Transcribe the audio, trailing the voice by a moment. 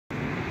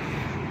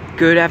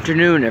Good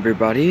afternoon,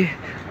 everybody.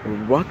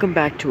 Welcome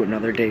back to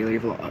another daily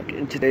vlog.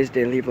 In today's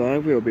daily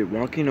vlog, we will be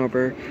walking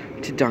over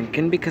to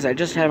Dunkin' because I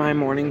just had my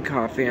morning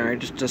coffee and I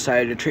just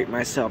decided to treat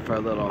myself for a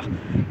little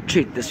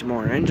treat this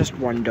morning, just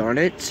one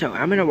donut. So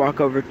I'm gonna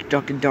walk over to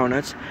Dunkin'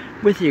 Donuts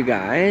with you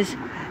guys,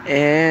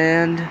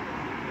 and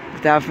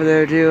without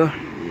further ado,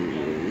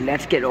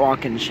 let's get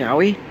walking, shall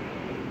we?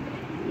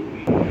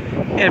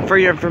 And for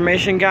your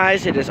information,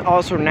 guys, it is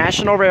also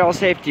National Rail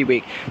Safety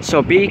Week,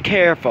 so be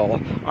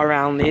careful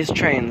around these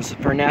trains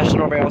for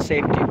National Rail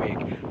Safety Week.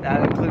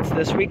 That includes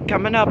this week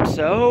coming up,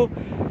 so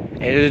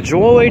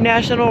enjoy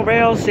National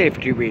Rail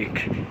Safety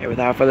Week. And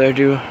without further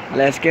ado,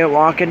 let's get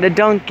walking to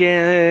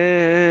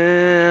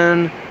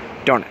Dunkin'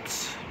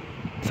 Donuts.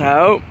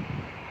 So,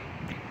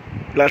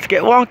 let's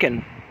get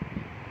walking.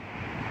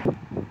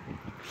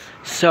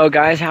 So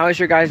guys, how has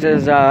your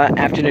guys'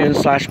 afternoon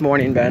 /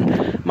 morning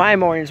been? My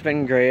morning's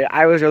been great.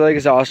 I was really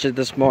exhausted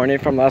this morning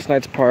from last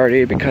night's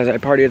party because I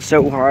partied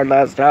so hard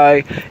last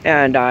night,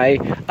 and I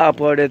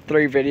uploaded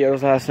 3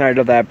 videos last night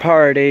of that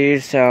party,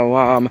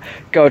 so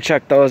go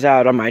check those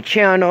out on my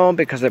channel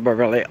because they were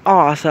really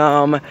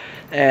awesome,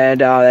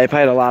 and they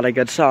played a lot of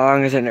good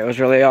songs and it was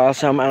really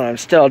awesome, and I'm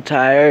still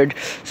tired,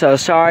 so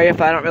sorry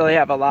if I don't really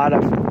have a lot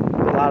of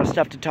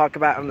stuff to talk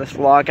about in this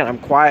vlog and I'm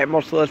quiet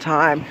most of the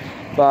time.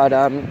 But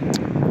I'm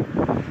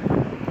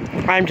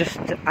just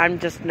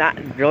not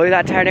really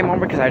that tired anymore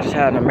because I just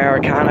had an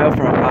Americano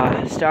from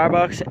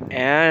Starbucks,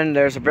 and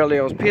there's a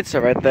Berlioz pizza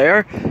right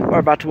there. We're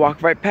about to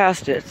walk right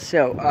past it,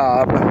 so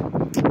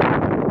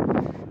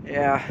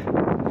yeah,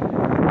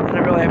 I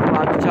don't really have a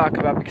lot to talk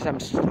about because I'm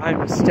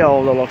still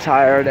a little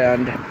tired,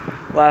 and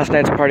last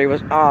night's party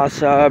was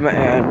awesome,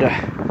 and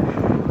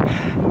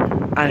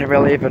I don't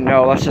really even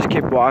know. Let's just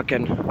keep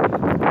walking.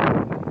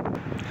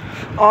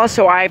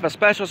 Also, I have a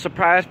special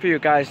surprise for you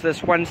guys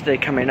this Wednesday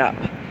coming up.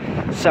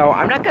 So,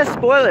 I'm not going to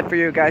spoil it for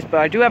you guys,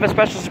 but I do have a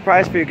special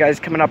surprise for you guys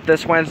coming up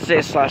this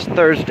Wednesday /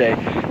 Thursday.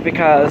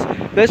 Because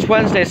this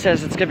Wednesday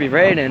says it's going to be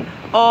raining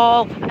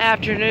all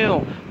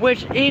afternoon,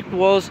 which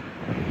equals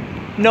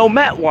no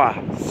metwa.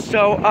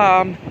 So,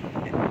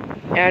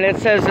 and it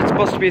says it's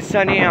supposed to be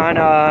sunny on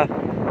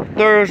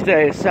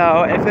Thursday.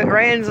 So, if it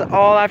rains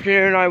all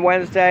afternoon on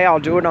Wednesday, I'll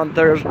do it on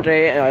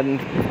Thursday, and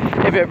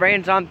if it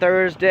rains on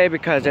Thursday,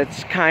 because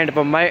it's kind of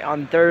a might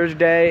on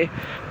Thursday,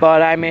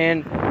 but I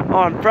mean,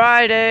 on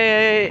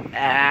Friday,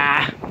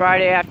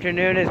 Friday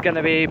afternoon is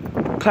gonna be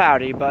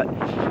cloudy, but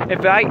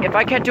if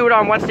I can't do it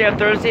on Wednesday or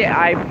Thursday,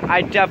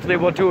 I definitely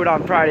will do it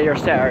on Friday or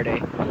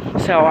Saturday.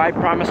 So I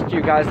promised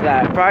you guys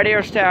that, Friday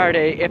or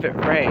Saturday if it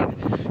rains.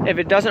 If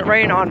it doesn't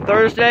rain on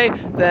Thursday,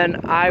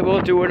 then I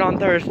will do it on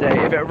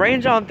Thursday. If it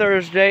rains on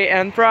Thursday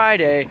and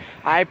Friday,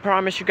 I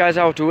promise you guys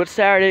I'll do it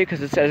Saturday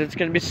because it says it's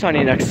going to be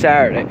sunny next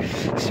Saturday.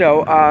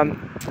 So,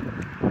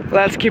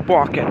 let's keep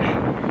walking.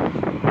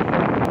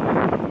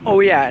 Oh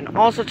yeah, and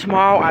also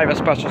tomorrow I have a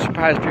special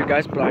surprise for you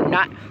guys, but I'm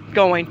not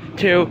going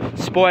to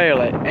spoil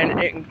it. And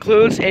it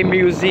includes a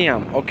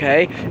museum,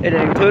 okay? It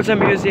includes a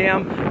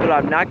museum, but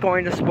I'm not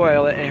going to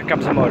spoil it. And here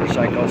comes the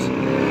motorcycles.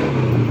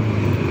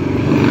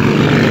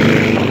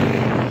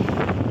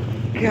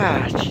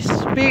 Gosh, she's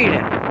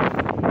speeding,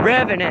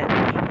 revving it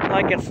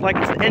like it's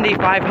an Indy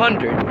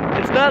 500.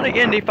 It's not an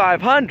Indy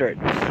 500.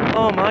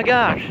 Oh my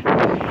gosh.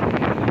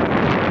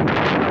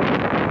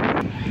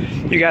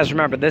 You guys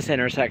remember this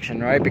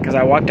intersection, right? Because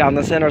I walked down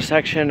this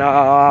intersection,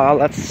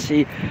 let's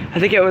see, I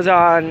think it was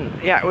on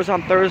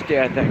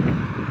Thursday, I think.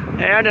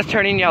 And it's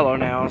turning yellow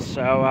now,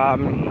 so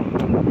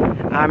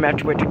I'm gonna have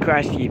to wait to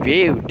cross the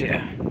road.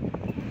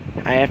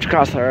 I have to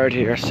cross the road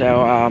here,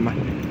 so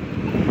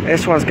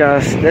this one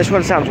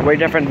sounds way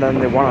different than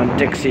the one on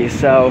Dixie,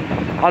 so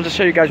I'll just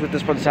show you guys what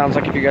this one sounds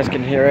like if you guys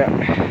can hear it.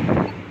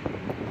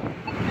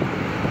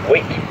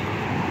 Wait.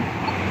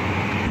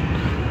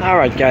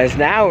 Alright guys,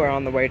 now we're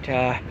on the way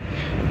to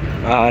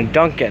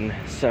Dunkin'.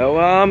 So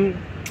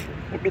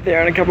we'll be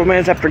there in a couple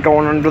minutes after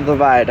going under the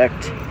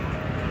viaduct.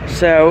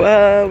 So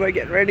we're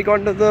getting ready to go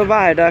under the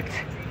viaduct.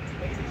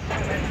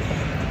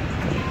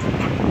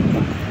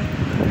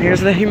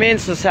 Here's the Humane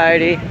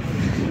Society.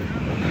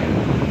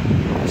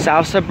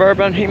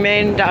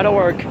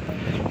 SouthSuburbanHumane.org.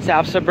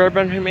 South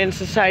Suburban Humane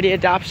Society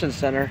Adoption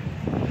Center.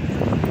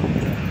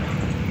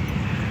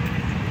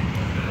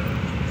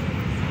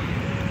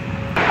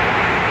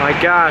 My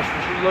gosh,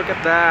 look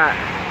at that.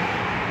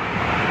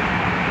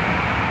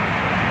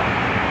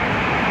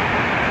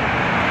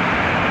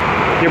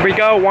 Here we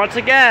go once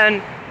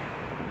again.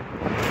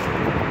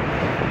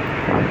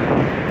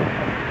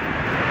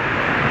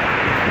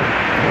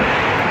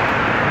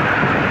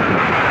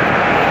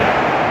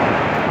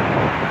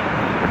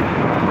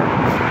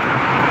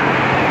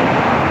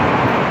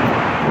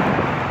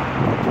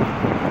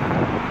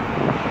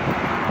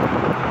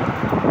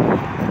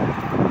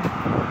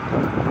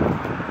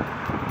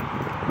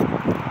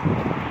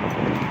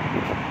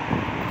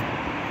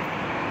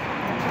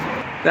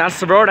 That's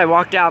the road I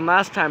walked down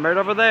last time, right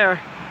over there.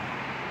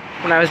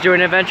 When I was doing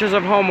Adventures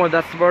of Homewood,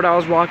 that's the road I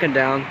was walking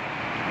down.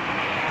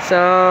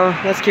 So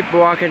let's keep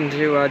walking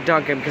to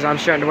Dunkin' because I'm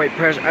starting to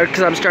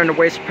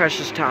waste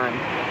precious time.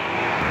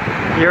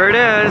 Here it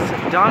is,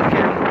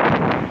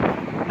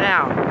 Dunkin'.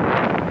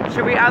 Now,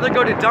 should we either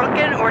go to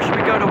Dunkin' or should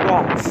we go to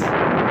Walt's?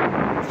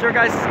 It's your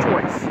guys'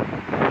 choice.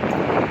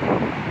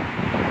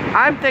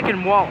 I'm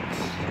thinking Walt's.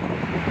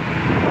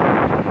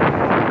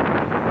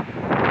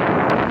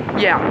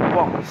 Yeah,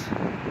 Walt's.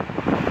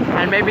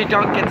 And maybe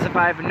Dunkin's if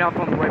I have enough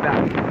on the way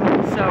back.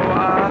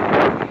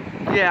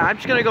 So, yeah, I'm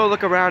just gonna go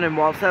look around in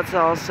Walt's, that's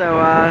all. So,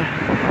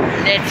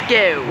 let's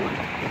go.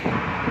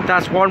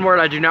 That's one word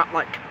I do not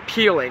like,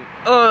 peeling.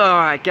 Oh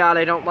my god,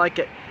 I don't like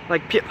it.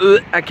 Like,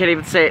 I can't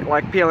even say it,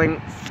 like peeling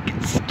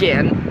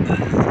skin.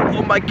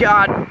 Oh my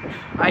god,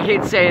 I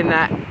hate saying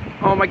that.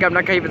 Oh my god, I'm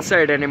not gonna even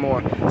say it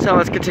anymore. So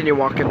let's continue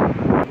walking.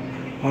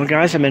 Well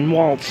guys, I'm in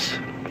Walt's.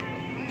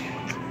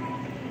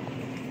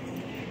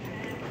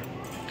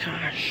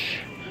 Gosh,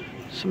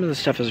 some of the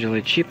stuff is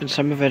really cheap and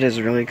some of it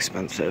is really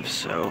expensive,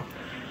 so,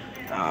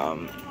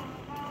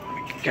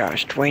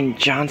 gosh, Dwayne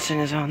Johnson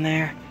is on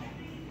there.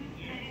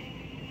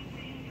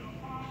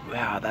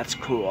 Wow, that's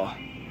cool.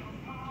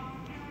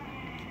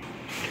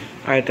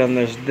 Alright, then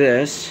there's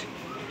this.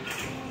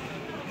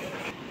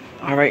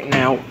 Alright,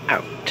 now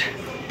out.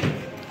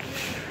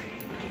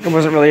 There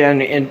wasn't really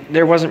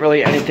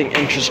anything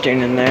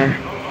interesting in there.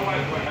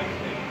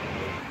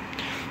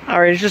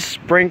 Alright, it's just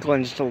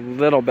sprinkling just a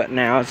little bit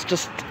now. It's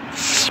just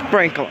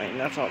sprinkling,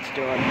 that's all it's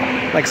doing.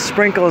 Like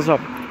sprinkles up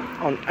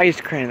on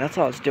ice cream, that's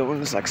all it's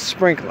doing. It's like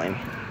sprinkling.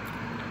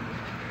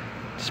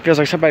 It just feels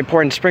like somebody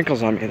pouring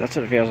sprinkles on me, that's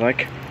what it feels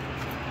like.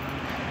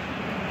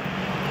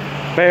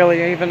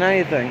 Barely even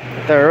anything.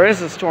 There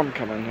is a storm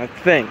coming, I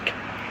think.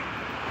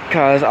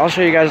 Because I'll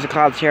show you guys the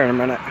clouds here in a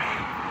minute.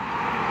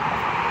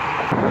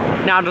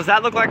 Now, does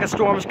that look like a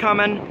storm's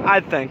coming? I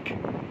think.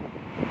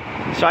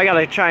 So I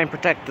gotta try and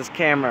protect this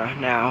camera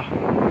now.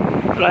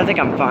 But I think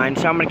I'm fine,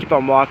 so I'm gonna keep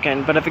on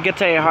walking. But if it gets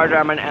any harder,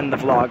 I'm gonna end the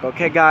vlog,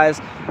 okay guys?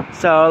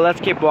 So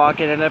let's keep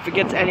walking, and if it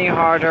gets any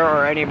harder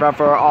or any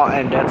rougher, I'll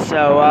end it.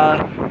 So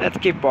let's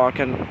keep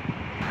walking.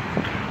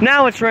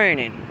 Now it's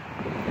raining.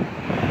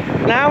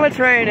 Now it's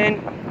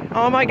raining.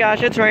 Oh my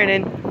gosh, it's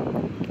raining.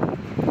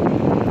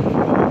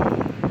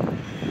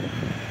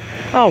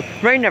 Oh,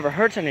 rain never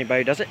hurts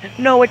anybody, does it?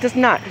 No, it does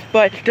not.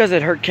 But does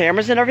it hurt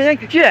cameras and everything?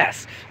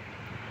 Yes.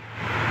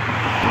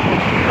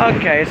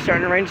 Okay, it's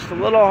starting to rain just a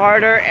little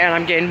harder, and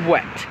I'm getting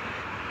wet.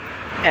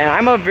 And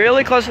I'm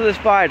really close to this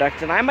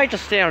viaduct, and I might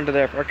just stay under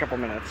there for a couple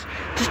minutes.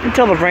 Just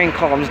until the rain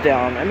calms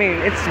down. I mean,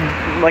 it's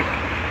like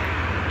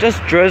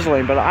just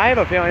drizzling, but I have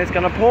a feeling it's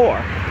gonna pour.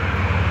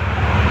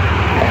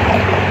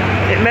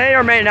 It may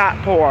or may not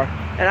pour.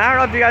 And I don't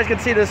know if you guys can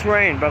see this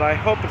rain, but I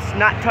hope it's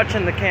not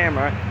touching the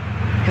camera.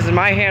 Because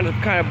my hand is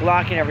kind of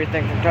blocking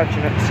everything from touching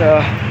it,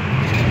 so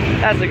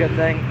that's a good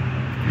thing.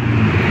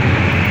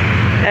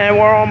 And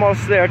we're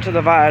almost there to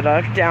the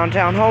viaduct.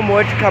 Downtown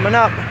Homewood coming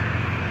up.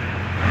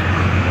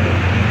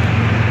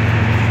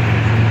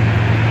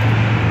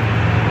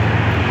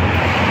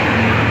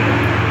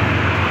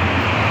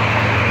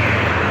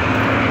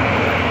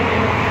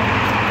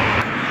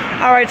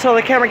 Alright, so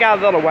the camera got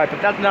a little wet,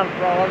 but that's not a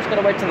problem. I'm just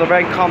gonna wait till the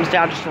rain calms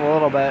down just a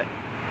little bit.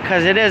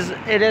 Because it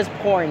is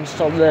pouring just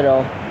a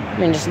little. I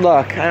mean, just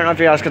look. I don't know if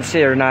you guys can see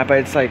it or not, but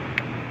it's like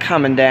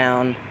coming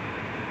down.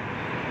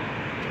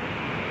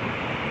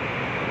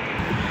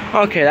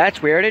 Okay,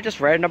 that's weird. It just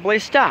randomly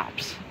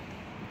stops.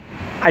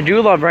 I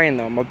do love rain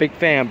though. I'm a big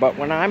fan, but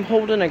when I'm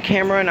holding a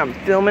camera and I'm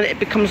filming, it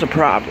becomes a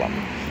problem.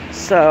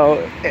 So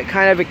it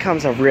kind of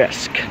becomes a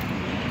risk.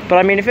 But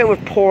I mean, if it was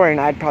pouring,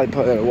 I'd probably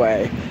put it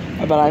away.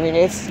 But I mean,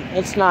 it's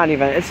not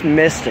even, it's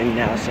misting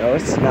now, so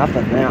it's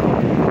nothing now.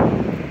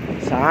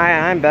 So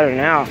I'm better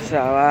now,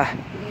 so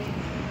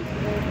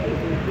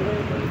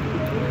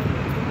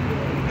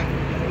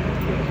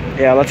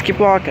yeah, let's keep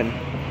walking.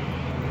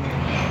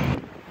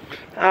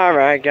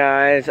 Alright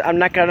guys, I'm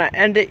not gonna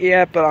end it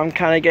yet, but I'm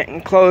kinda getting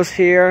close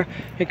here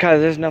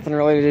because there's nothing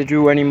really to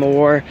do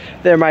anymore.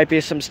 There might be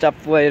some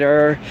stuff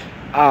later.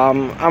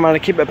 I'm gonna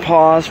keep it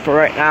paused for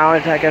right now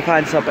until I can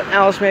find something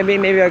else.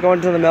 Maybe I'll go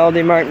into the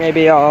Melody Mart.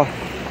 Maybe I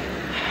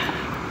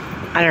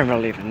don't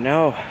really even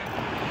know.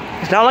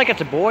 It's not like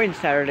it's a boring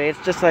Saturday. It's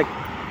just like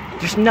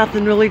there's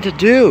nothing really to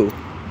do.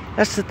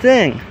 That's the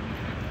thing.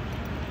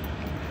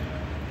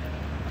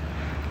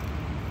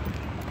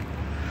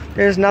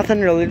 There's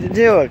nothing really to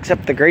do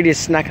except the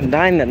greatest snack and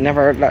dine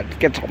that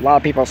gets a lot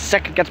of people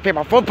sick. It gets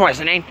people food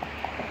poisoning.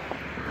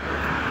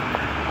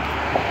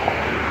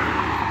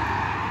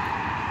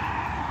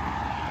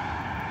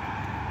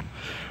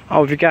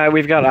 Oh, we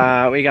got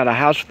a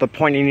house with a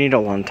pointy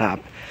needle on top.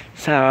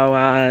 So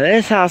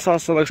this house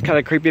also looks kind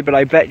of creepy, but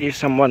I bet you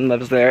someone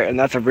lives there, and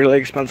that's a really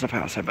expensive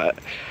house.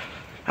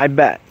 I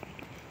bet.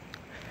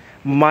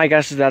 My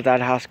guess is that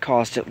house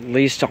cost at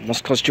least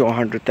almost close to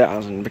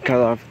 $100,000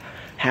 because of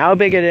how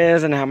big it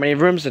is and how many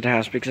rooms it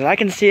has. Because I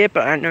can see it,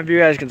 but I don't know if you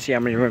guys can see how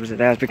many rooms it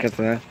has because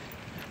I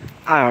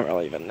don't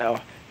really even know.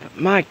 But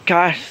my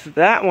gosh,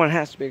 that one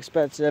has to be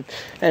expensive.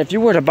 And if you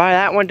were to buy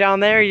that one down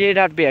there, you'd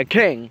have to be a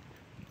king.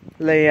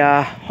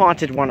 The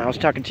haunted one I was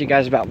talking to you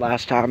guys about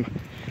last time.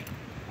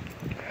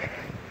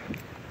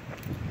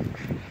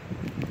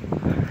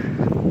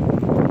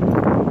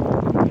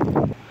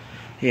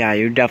 Yeah,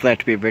 you definitely have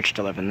to be rich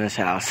to live in this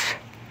house.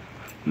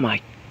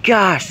 My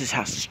gosh, this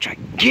house is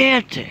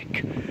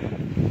gigantic.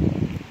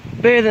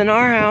 Bigger than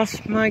our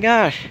house, my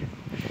gosh.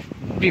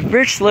 Be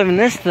rich to live in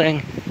this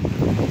thing.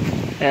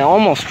 And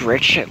almost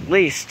rich, at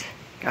least.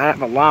 Gotta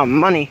have a lot of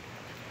money.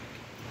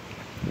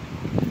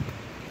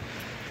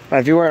 But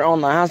if you weren't on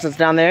the house that's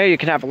down there, you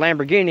could have a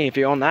Lamborghini if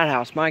you own that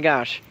house. My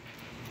gosh.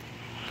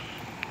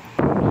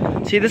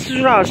 See, this is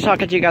what I was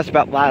talking to you guys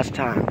about last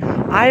time.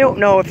 I don't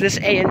know if this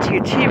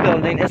A&T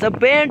building is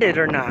abandoned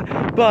or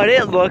not, but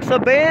it looks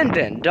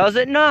abandoned, does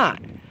it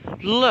not?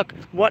 Look,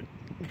 what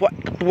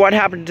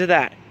happened to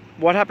that?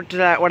 What happened to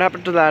that? What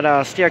happened to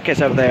that staircase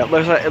over there?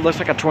 It looks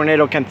like a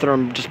tornado came through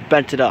and just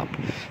bent it up.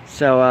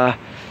 So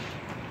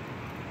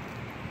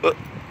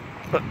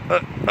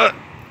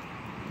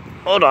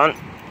hold on.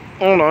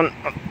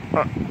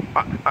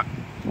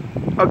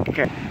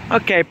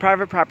 Okay,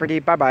 private property.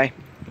 Bye-bye.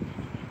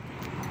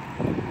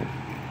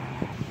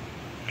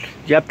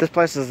 Yep, this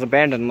place is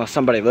abandoned unless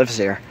somebody lives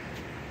here.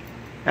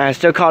 And it's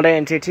still called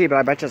A&T, but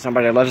I bet you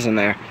somebody lives in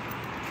there.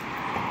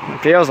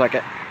 It feels like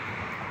it.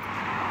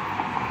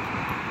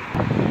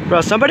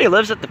 Bro, somebody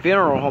lives at the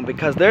funeral home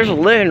because there's a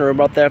living room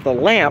up there with a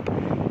lamp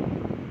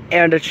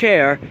and a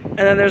chair, and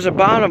then there's a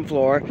bottom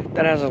floor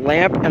that has a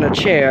lamp and a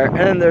chair,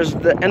 and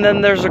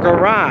then there's a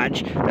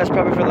garage that's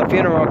probably for the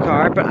funeral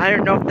car, but I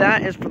don't know if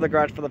that is for the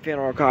garage for the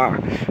funeral car.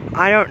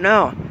 I don't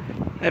know.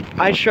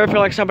 I sure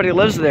feel like somebody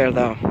lives there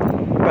though.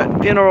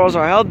 But funerals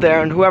are held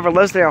there, and whoever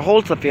lives there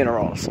holds the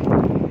funerals.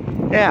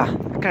 Yeah,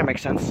 that kind of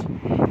makes sense.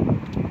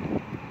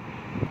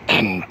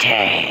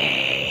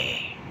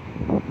 Entei.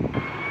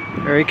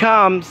 Here he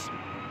comes.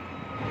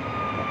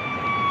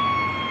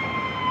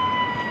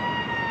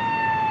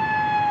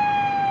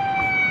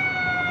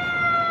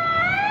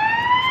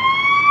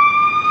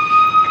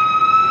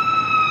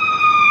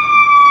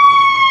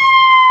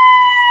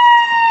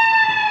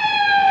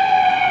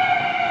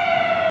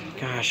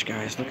 Gosh,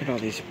 guys, look at all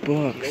these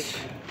books.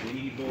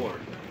 Look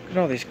at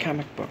all these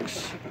comic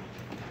books.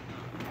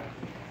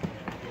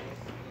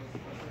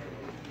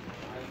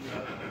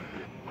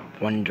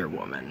 Wonder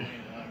Woman.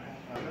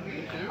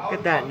 Look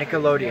at that,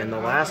 Nickelodeon, The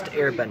Last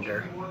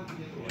Airbender.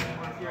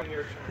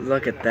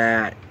 Look at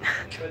that.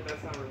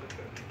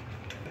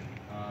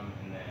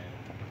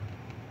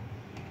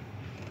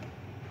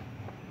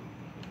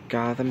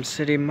 Gotham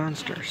City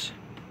Monsters.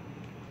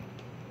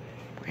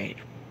 Wait,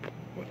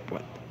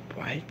 what?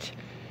 What?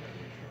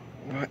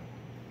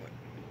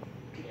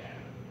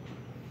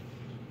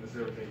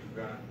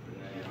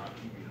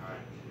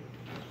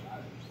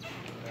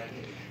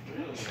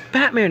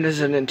 Batman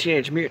isn't in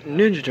Teenage Mutant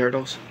Ninja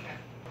Turtles.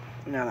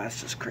 No,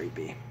 that's just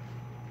creepy.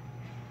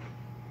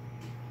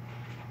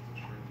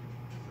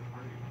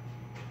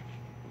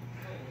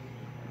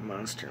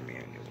 Monster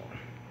Manual.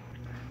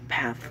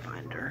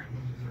 Pathfinder.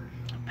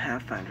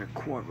 Pathfinder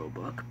Corvo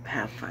book.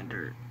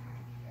 Pathfinder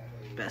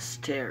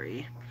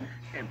Bestiary.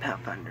 And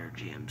Pathfinder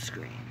GM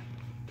screen.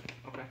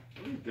 Okay.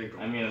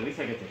 I mean, at least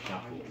I get to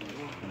shuffle.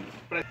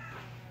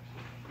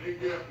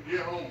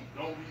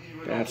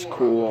 That's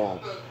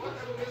cool.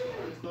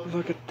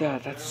 Look at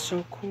that. That's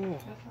so cool.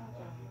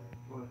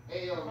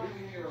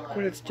 Look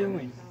what it's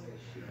doing.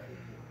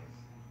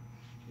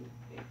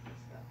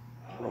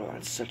 Oh,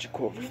 that's such a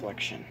cool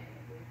reflection.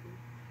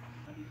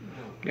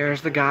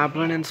 There's the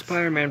Goblin and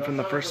Spider-Man from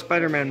the first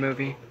Spider-Man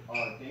movie.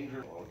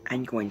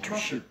 I'm going to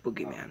shoot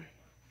Boogeyman.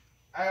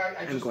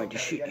 I'm going to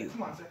shoot you.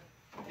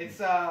 It's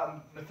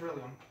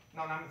Mithrilium.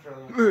 No, not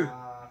Mithrilium.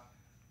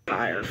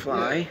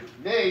 Firefly.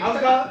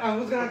 I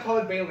was gonna call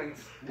it Balings.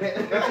 That's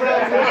what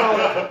I was gonna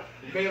call it.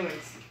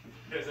 Balings.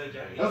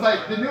 That's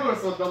like the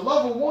newest one, the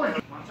level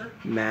 1.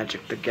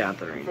 Magic the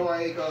Gathering. So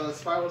like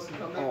spirals can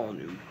come All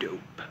new dope.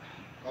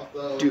 off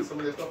the Dupe. some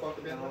of their stuff off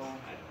the band list.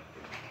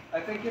 I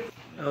think it's.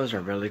 Those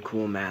are really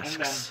cool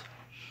masks.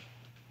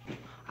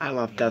 I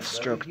love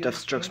Deathstroke.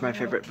 Deathstroke's my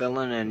favorite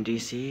villain in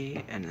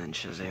DC, and then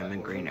Shazam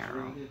and Green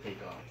Arrow.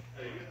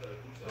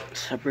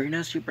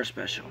 Sabrina Super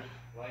Special.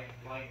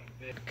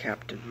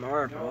 Captain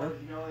Marvel.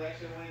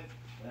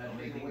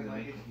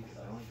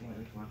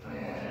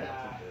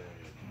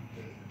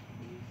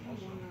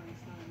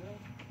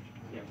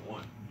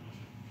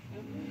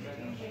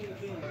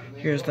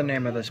 Here's the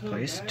name of this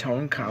place,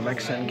 Tone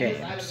Comics and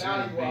Games.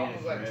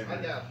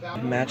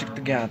 Magic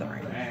the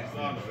Gathering.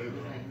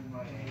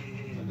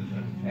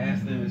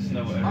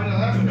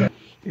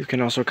 You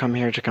can also come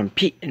here to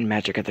compete in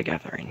Magic the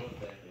Gathering.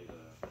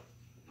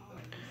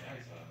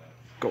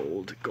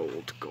 Gold,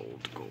 gold,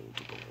 gold, gold,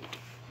 gold.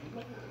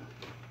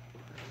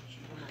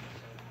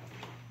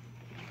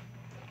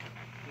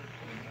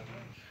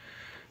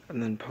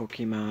 And then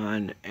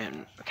Pokemon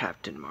and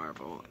Captain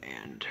Marvel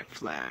and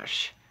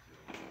Flash.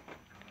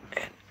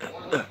 And, So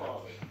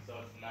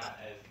it's not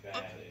as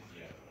bad as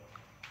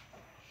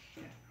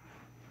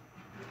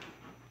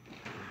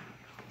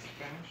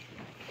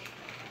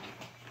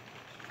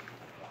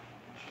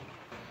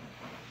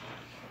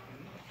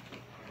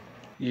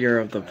Year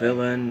of the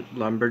Villain,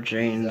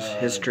 Lumberjanes,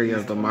 History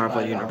of the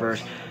Marvel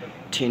Universe,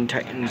 Teen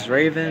Titans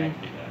Raven,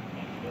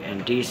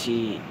 and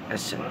DC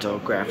Essential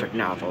Graphic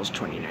Novels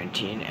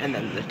 2019, and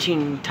then the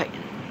Teen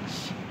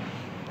Titans,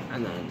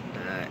 and then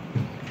that,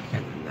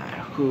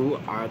 Who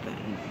Are the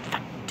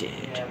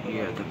Infected?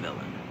 You're the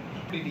villain.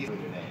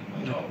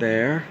 Look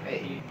there.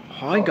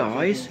 Hi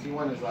guys.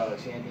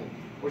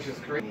 Which is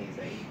crazy.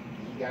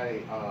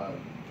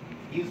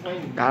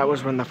 That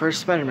was when the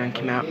first Spider-Man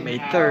came out, May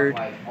 3rd,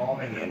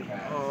 and then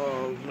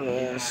all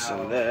this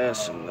and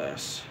this and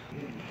this.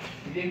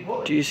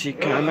 DC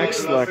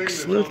Comics,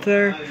 Lex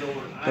Luthor,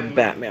 the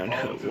Batman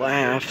Who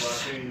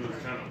Laughs.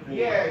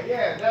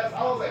 Yeah, that's,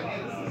 I was like,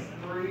 man, this is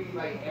free,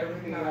 like,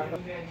 everything that I've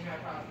done.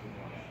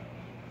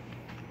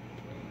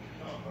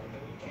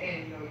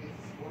 And, you know, it's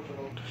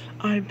sports.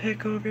 I'm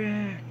Pickle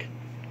Rick.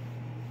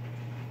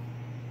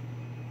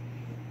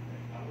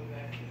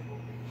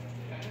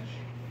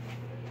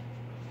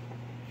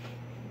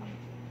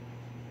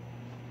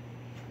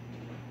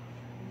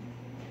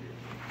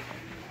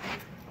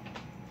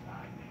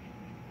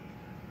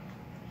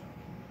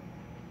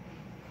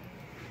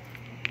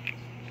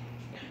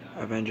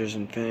 Avengers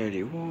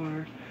Infinity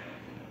War.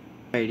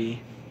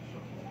 Righty.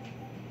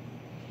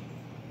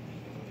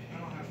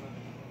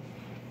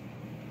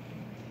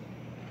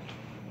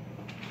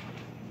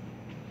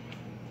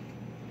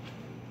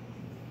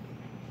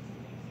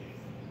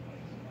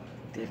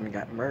 They even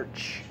got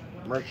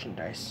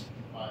merchandise.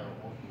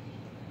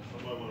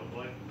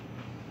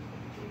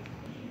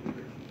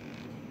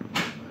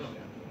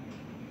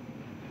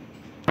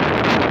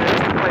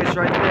 There's the place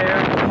right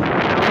there.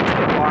 Now let's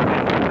get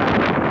walking.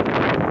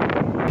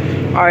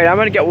 Alright, I'm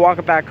gonna get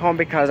walking back home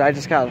because I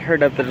just got heard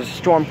that there's a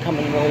storm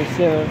coming really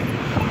soon.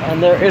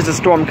 And there is a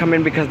storm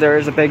coming because there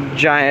is a big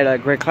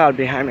giant gray cloud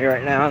behind me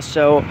right now.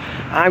 So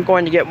I'm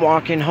going to get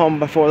walking home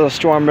before the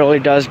storm really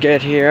does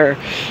get here.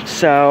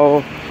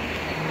 So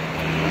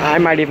I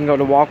might even go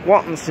to Walk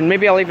Waltons, and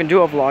maybe I'll even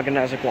do a vlog in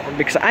Isaac Walton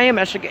because I am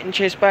actually getting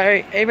chased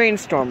by a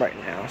rainstorm right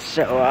now.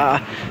 So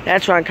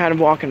that's why I'm kind of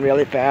walking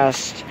really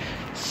fast.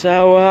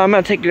 So I'm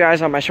gonna take you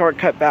guys on my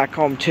shortcut back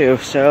home too.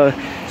 So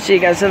see you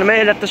guys in a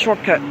minute at the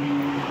shortcut.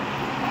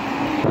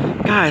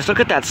 Guys, look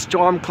at that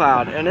storm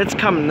cloud, and it's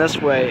coming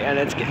this way, and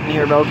it's getting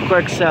here real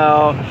quick,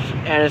 so,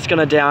 and it's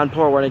gonna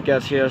downpour when it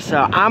gets here,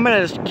 so I'm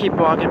gonna just keep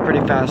walking pretty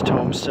fast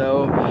home,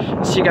 so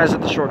see you guys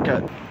at the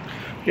shortcut.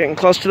 Getting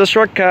close to the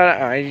shortcut.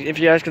 If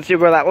you guys can see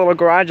where that little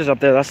garage is up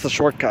there, that's the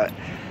shortcut.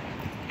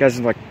 You guys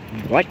are like,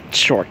 what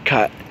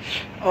shortcut?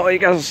 Oh, you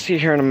guys will see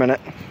here in a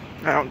minute.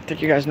 I don't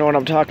think you guys know what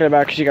I'm talking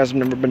about because you guys have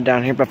never been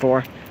down here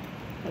before.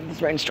 And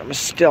this rainstorm is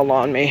still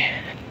on me.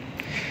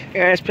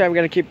 Yeah, it's probably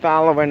gonna keep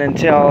following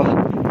until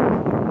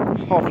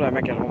hopefully I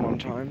might get home on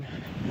time.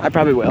 I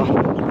probably will.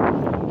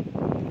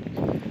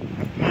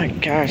 My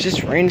gosh,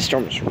 this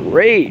rainstorm has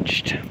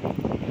raged.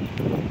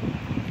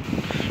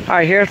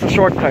 Alright, here's the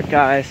shortcut,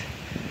 guys.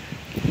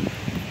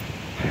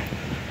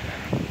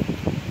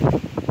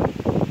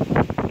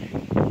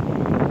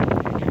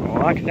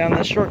 Walking down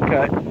this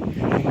shortcut.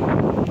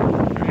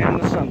 And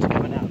the sun's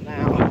coming out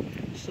now.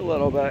 Just a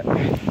little bit.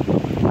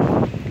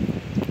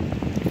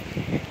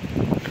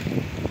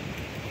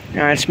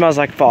 It smells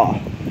like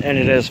fall. And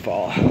it is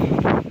fall.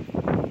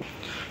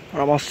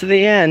 We're almost to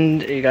the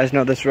end. You guys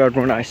know this road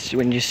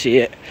when you see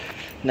it.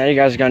 Now you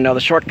guys are gonna know the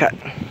shortcut.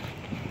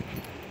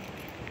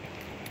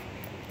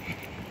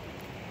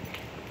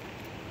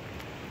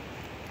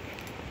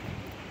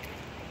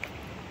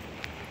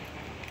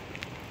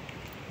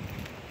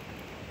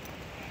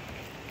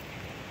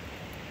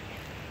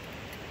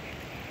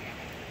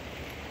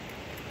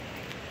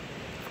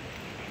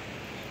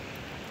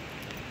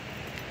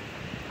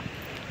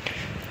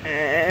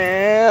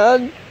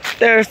 And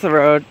there's the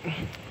road.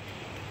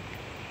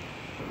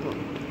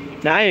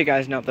 Now you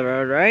guys know the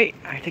road, right?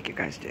 I think you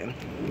guys do.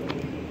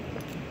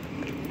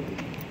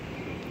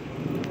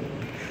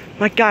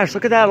 My gosh,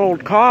 look at that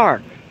old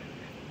car.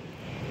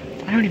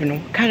 I don't even know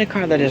what kind of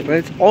car that is, but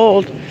it's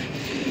old.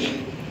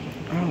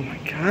 Oh my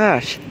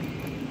gosh.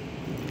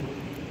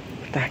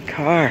 Look at that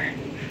car.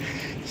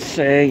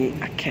 Say,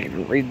 I can't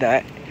even read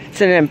that.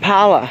 It's an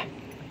Impala.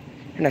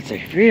 And it's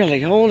a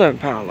really old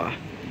Impala.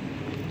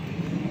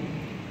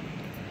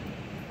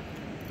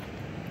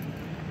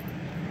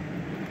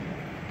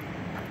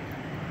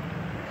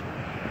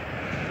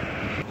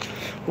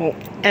 Well,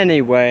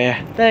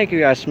 anyway, thank you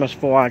guys so much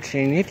for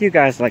watching. If you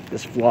guys like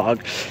this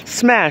vlog,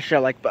 smash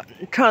that like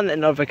button, turn on the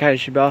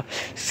notification bell,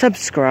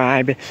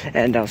 subscribe,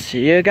 and I'll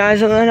see you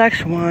guys in the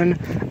next one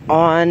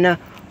on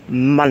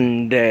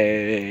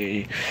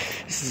Monday.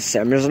 This is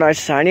Samuel's Night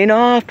signing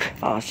off.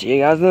 I'll see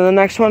you guys in the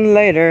next one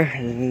later.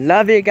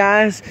 Love you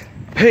guys.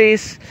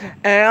 Peace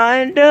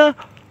and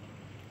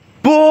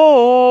boy.